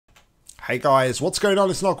Hey guys, what's going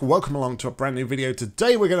on? It's Nock. Welcome along to a brand new video.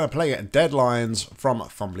 Today we're going to play Deadlines from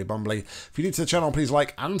Fumbly Bumbly. If you're new to the channel, please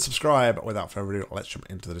like and subscribe. Without further ado, let's jump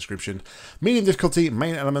into the description. Medium difficulty,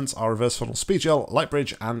 main elements are reverse funnel, speed gel, light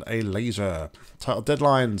bridge, and a laser. Title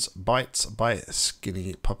Deadlines, Bites by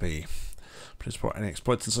Skinny Puppy. Please report any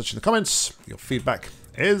exploits and such in the comments. Your feedback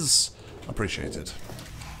is appreciated.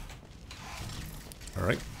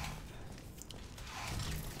 Alright.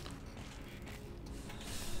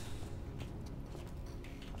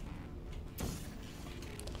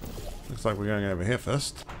 Looks like we're going over here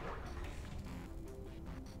first.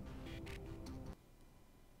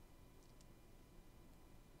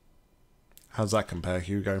 How's that compare,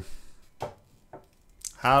 Hugo?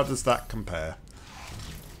 How does that compare?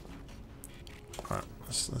 Alright,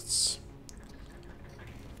 let's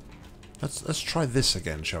try this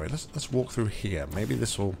again, shall we? Let's walk through here. Maybe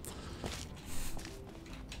this will.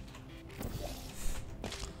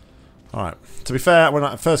 Alright. To be fair, when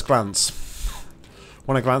I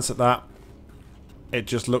glanced at that, it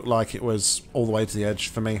just looked like it was all the way to the edge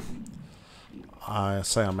for me. I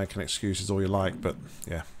say I'm making excuses all you like, but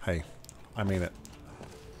yeah, hey, I mean it.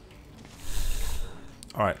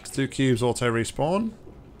 Alright, do cubes auto respawn?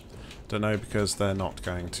 Don't know, because they're not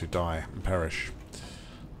going to die and perish.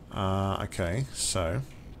 Okay, so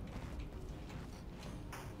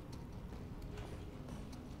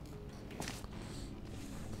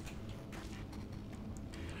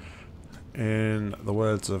in the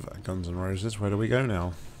words of Guns N' Roses, where do we go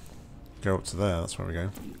now? Go up to there, that's where we go.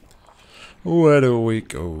 Where do we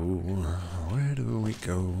go? Where do we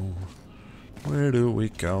go? Where do we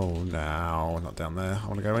go now? Not down there. I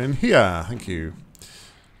want to go in here. Thank you.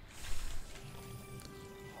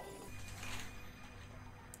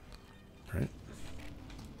 Right.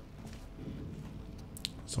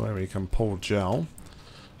 So where we can pull gel.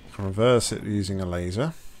 We can reverse it using a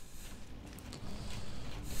laser.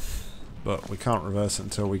 But we can't reverse it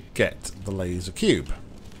until we get the laser cube.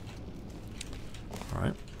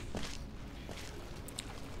 Alright.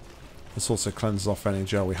 This also cleanses off any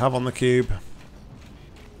gel we have on the cube.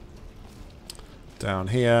 Down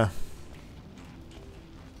here.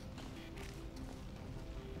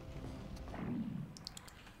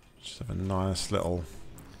 Just have a nice little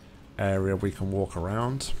area we can walk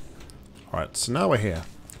around. Alright, so now we're here.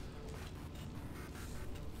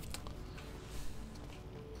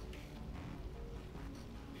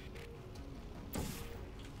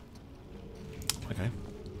 Okay.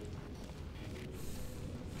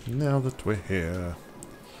 Now that we're here,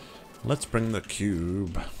 let's bring the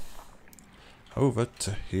cube over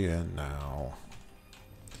to here now.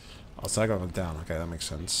 Oh, so I got it down. Okay, that makes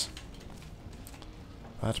sense.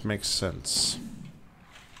 That makes sense.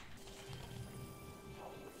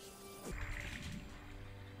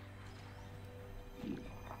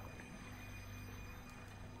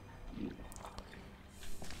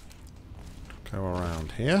 Go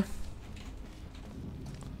around here.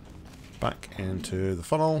 Back into the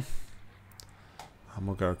funnel, and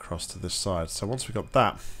we'll go across to this side. So once we've got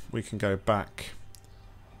that, we can go back.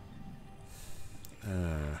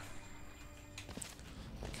 Can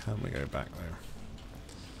we go back though?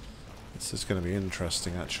 This is going to be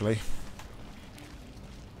interesting, actually.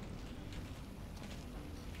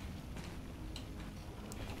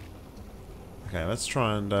 Okay, let's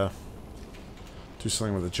try and do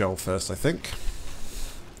something with the gel first, I think.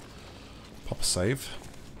 Pop a save.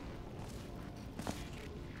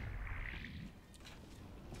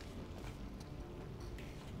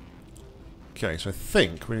 Okay, so I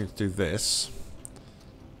think we need to do this.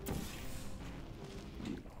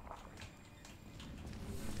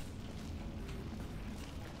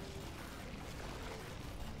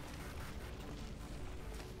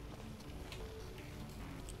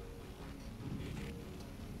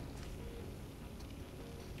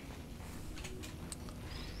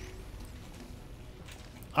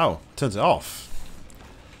 Oh, turns it off.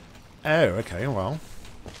 Oh, okay, well.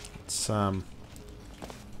 It's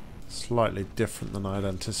slightly different than I'd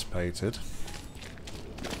anticipated.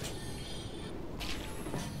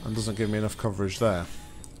 And doesn't give me enough coverage there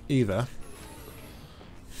either.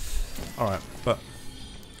 Alright, but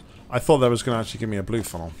I thought that was going to actually give me a blue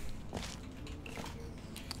funnel.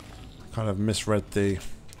 Kind of misread the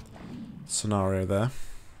scenario there.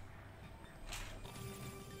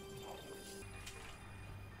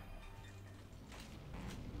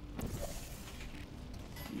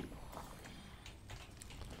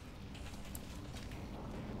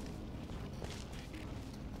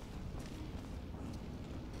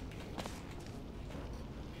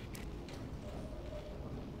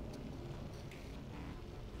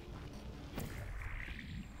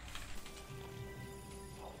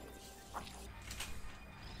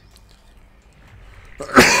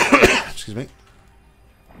 Excuse me.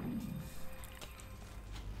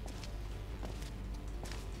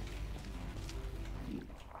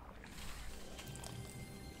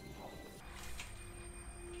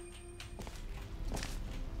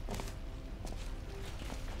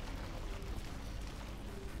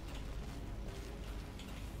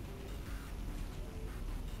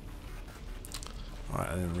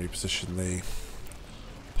 Alright, and then reposition the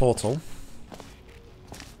portal.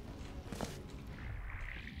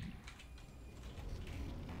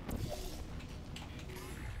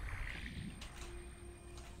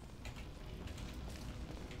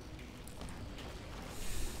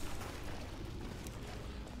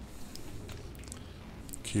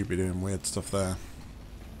 Cube be doing weird stuff there.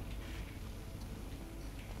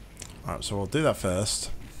 Alright, so we'll do that first.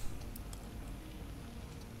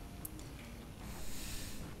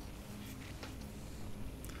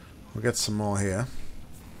 We'll get some more here.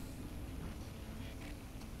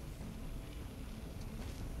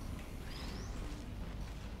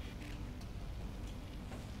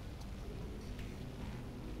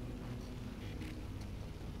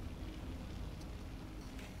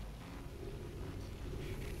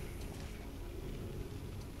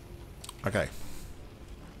 Okay.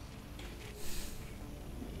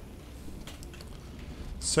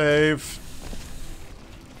 Save.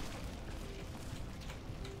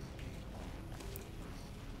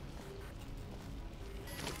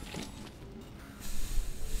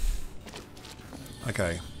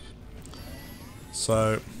 Okay.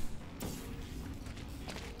 So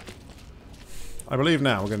I believe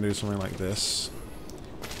now we're going to do something like this.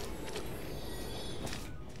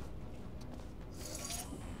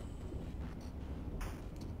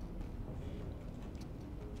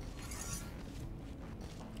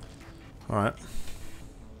 Alright.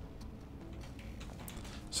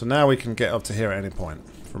 So now we can get up to here at any point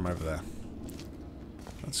from over there.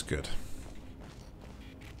 That's good.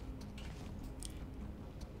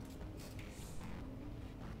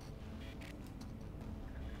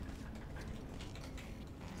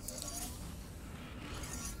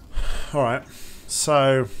 Alright.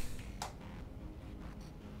 So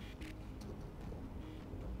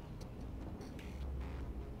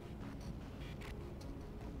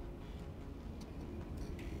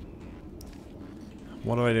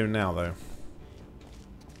what do I do now, though?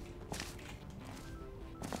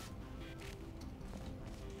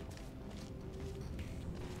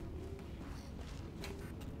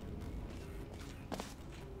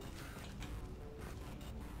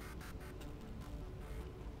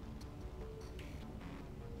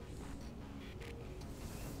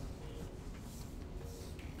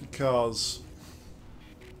 Because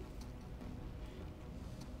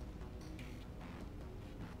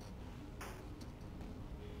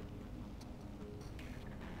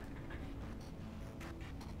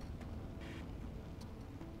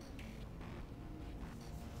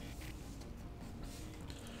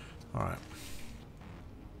all right.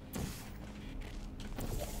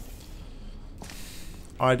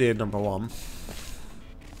 Idea number one.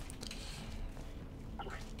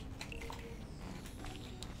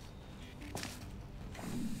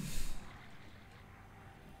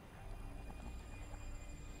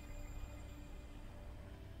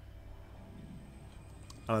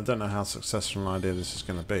 And I don't know how successful an idea this is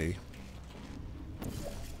going to be.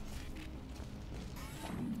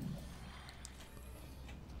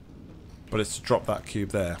 But it's to drop that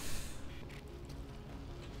cube there.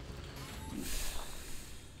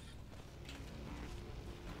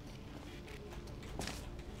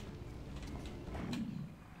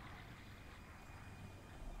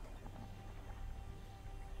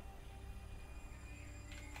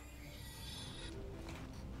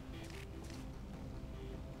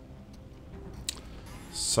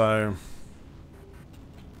 So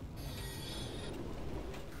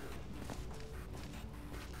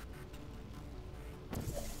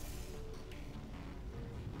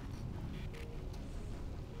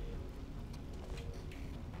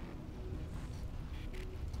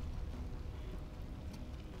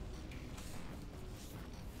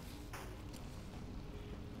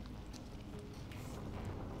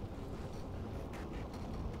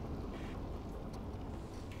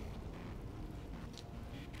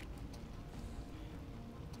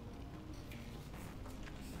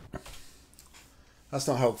that's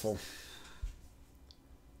not helpful,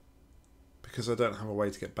 because I don't have a way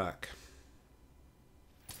to get back.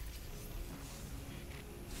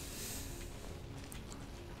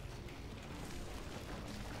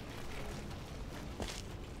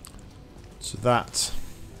 So that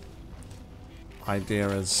idea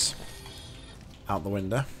is out the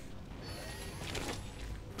window.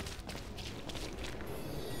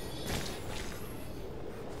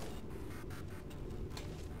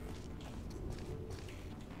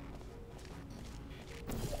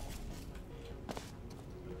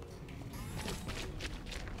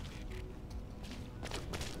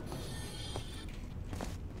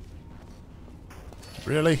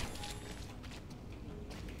 Really?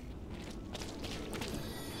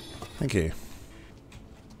 Thank you.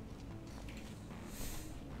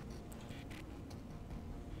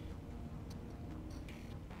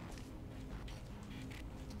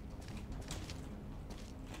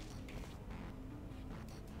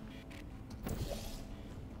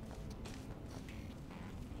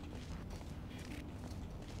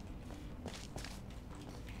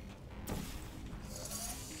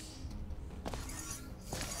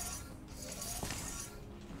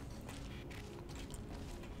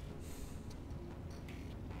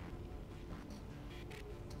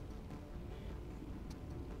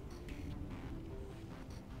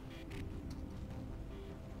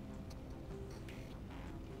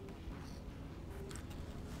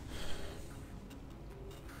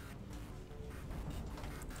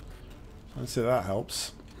 Let's see if that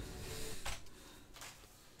helps.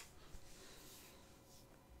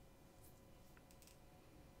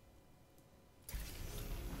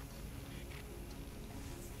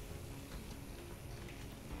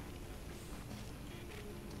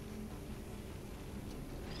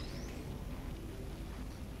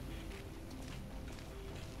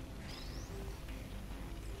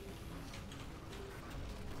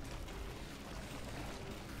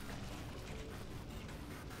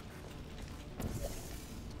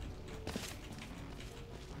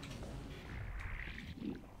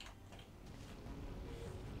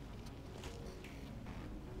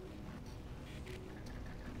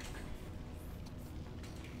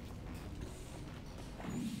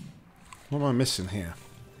 What am I missing here?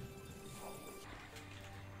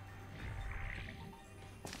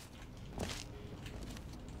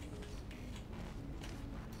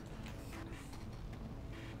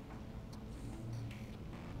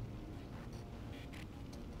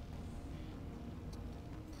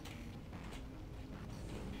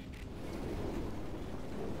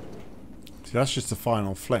 See, that's just the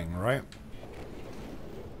final fling, right?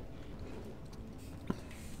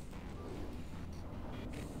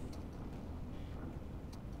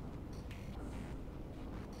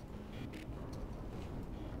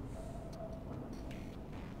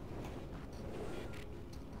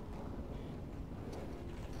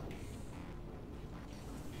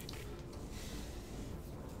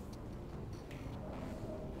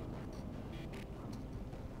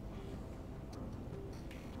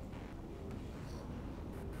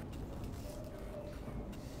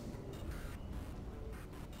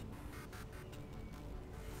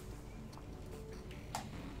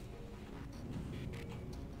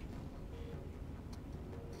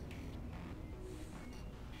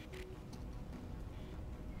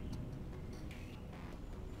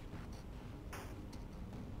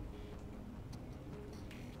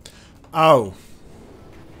 Oh.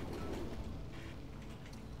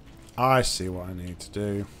 I see what I need to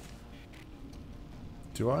do.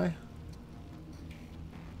 Do I?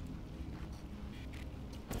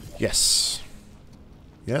 Yes.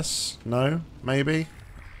 Yes? No? Maybe?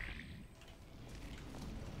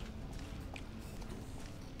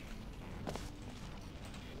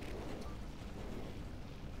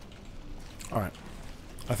 Alright.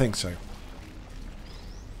 I think so.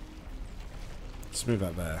 Let's move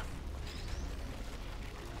that there.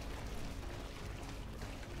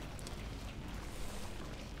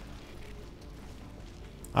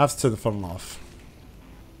 I have to turn the funnel off.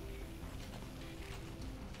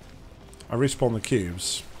 I respawn the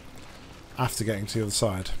cubes after getting to the other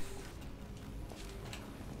side.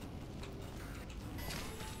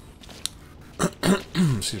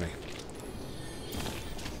 Excuse me.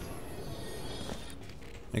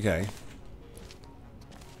 Okay.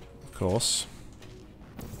 Of course.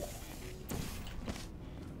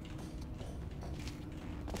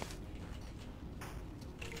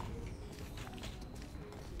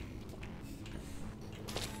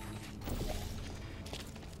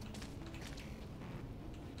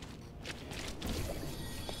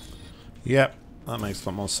 Yep, that makes a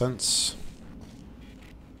lot more sense.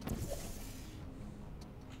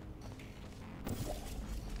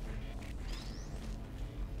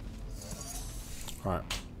 Right,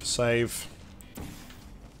 save.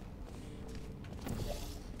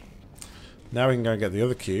 Now we can go and get the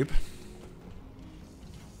other cube.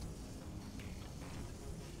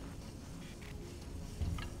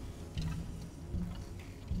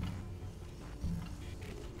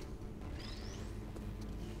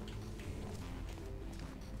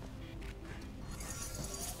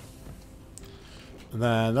 And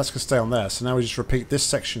then that's going to stay on there. So now we just repeat this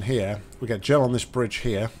section here. We get gel on this bridge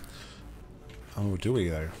here. Oh, do we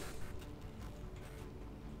though?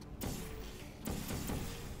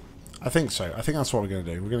 I think so. I think that's what we're going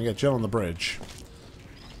to do. We're going to get gel on the bridge.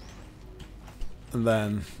 And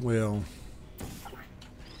then we'll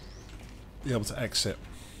be able to exit.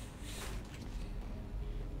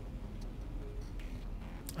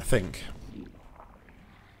 I think.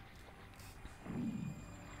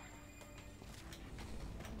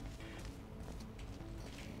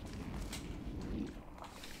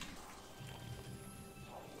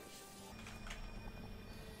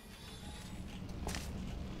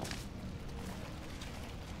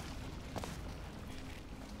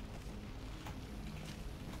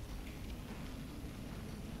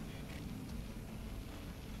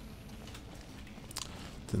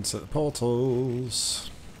 Didn't set the portals.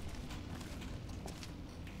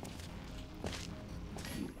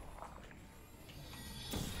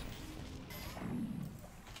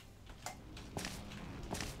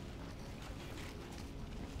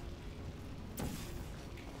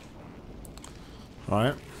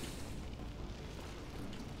 Right.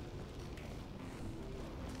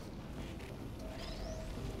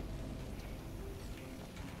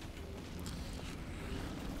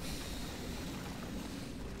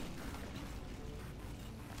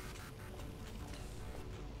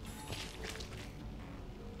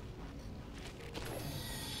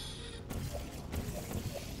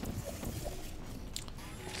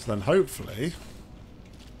 So then hopefully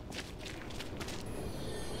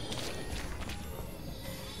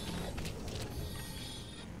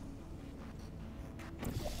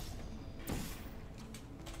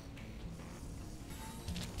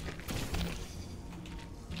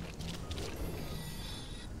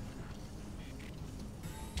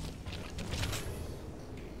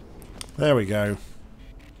there we go.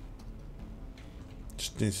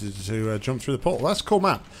 Just needed to jump through the portal. That's a cool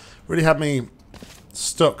map. Really had me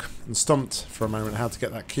stuck and stumped for a moment how to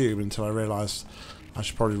get that cube until I realised I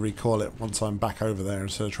should probably recall it once I'm back over there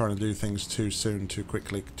instead of trying to do things too soon, too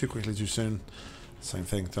quickly, too soon. Same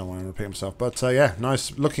thing, don't want to repeat myself. But yeah,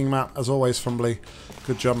 nice looking map as always, Fumbly.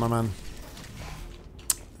 Good job, my man.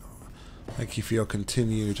 Thank you for your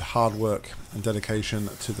continued hard work and dedication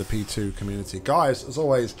to the P2 community. Guys, as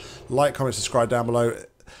always, like, comment, subscribe down below.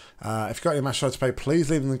 If you've got any match to play,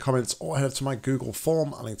 please leave them in the comments or head to my Google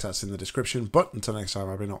form. I'll link to that in the description. But until next time,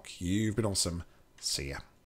 I've been Nock. You've been awesome. See ya.